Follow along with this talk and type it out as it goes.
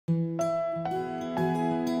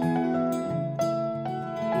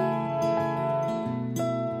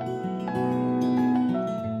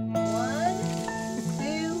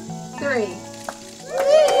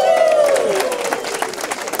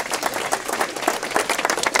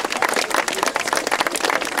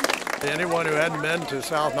Anyone who hadn't been to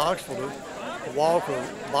South Knoxville to walk or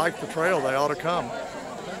bike the trail, they ought to come.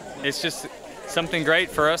 It's just something great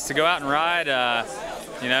for us to go out and ride,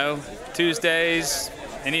 you know, Tuesdays,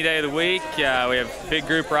 any day of the week. We have big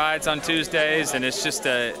group rides on Tuesdays, and it's just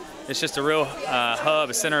a real hub,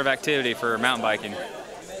 a center of activity for mountain biking.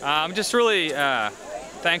 I'm just really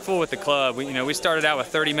thankful with the club. We started out with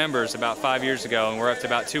 30 members about 5 years ago, and we're up to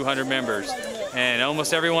about 200 members. And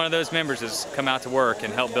almost every one of those members has come out to work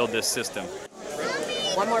and helped build this system.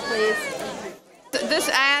 One more, please. This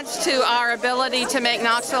adds to our ability to make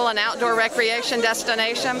Knoxville an outdoor recreation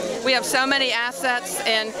destination. We have so many assets,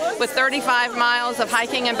 and with 35 miles of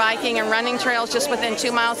hiking and biking and running trails just within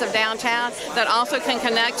 2 miles of downtown that also can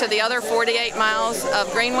connect to the other 48 miles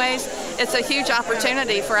of greenways, it's a huge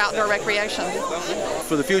opportunity for outdoor recreation.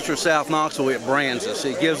 For the future of South Knoxville, it brands us.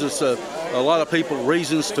 It gives us a lot of people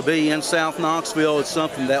reasons to be in South Knoxville. It's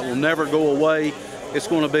something that will never go away. It's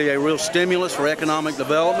going to be a real stimulus for economic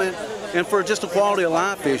development and for just a quality of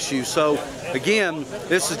life issue. So again,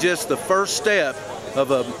 this is just the first step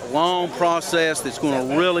of a long process that's going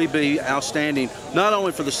to really be outstanding, not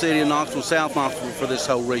only for the city of Knoxville, South Knoxville, but for this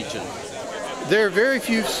whole region. There are very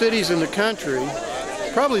few cities in the country,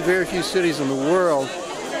 probably very few cities in the world,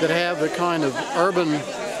 that have the kind of urban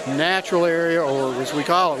natural area, or as we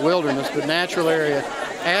call it, wilderness, but natural area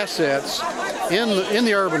assets in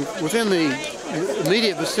the urban, within the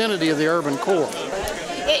immediate vicinity of the urban core.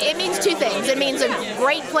 It means two things. It means a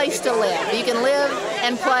great place to live. You can live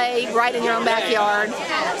and play right in your own backyard.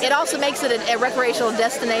 It also makes it a recreational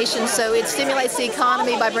destination, so it stimulates the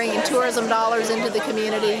economy by bringing tourism dollars into the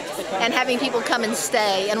community and having people come and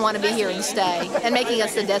stay and want to be here and stay and making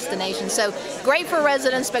us a destination. So great for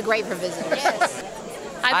residents, but great for visitors. Yes.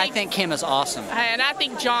 I think Kim is awesome. And I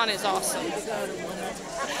think John is awesome.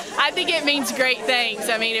 I think it means great things.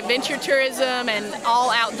 I mean, adventure tourism and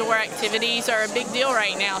all outdoor activities are a big deal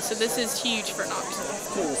right now, so this is huge for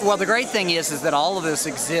Knoxville. Well, the great thing is that all of this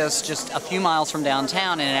exists just a few miles from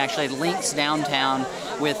downtown, and it actually links downtown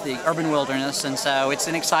with the urban wilderness, and so it's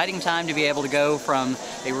an exciting time to be able to go from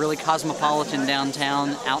a really cosmopolitan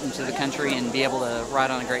downtown out into the country and be able to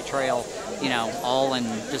ride on a great trail, you know, all in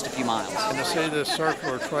just a few miles. And to see this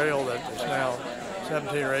circular trail that is now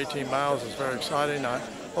 17 or 18 miles is very exciting.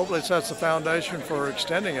 Hopefully it sets the foundation for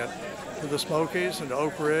extending it to the Smokies and to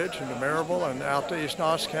Oak Ridge and to Maryville and out to East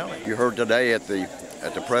Knox County. You heard today at the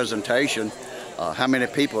presentation how many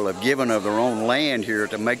people have given of their own land here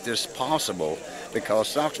to make this possible, because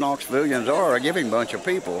South Knoxvillians are a giving bunch of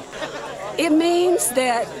people. It means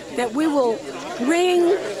that we will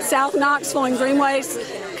bring South Knoxville and Greenways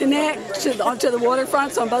connect to the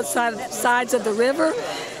waterfronts on both sides of the river.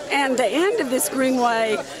 And the end of this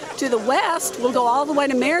greenway to the west will go all the way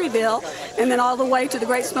to Maryville and then all the way to the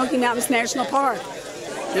Great Smoky Mountains National Park.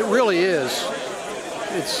 It really is.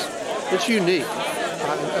 It's unique.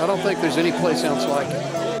 I don't think there's any place else like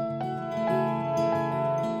it.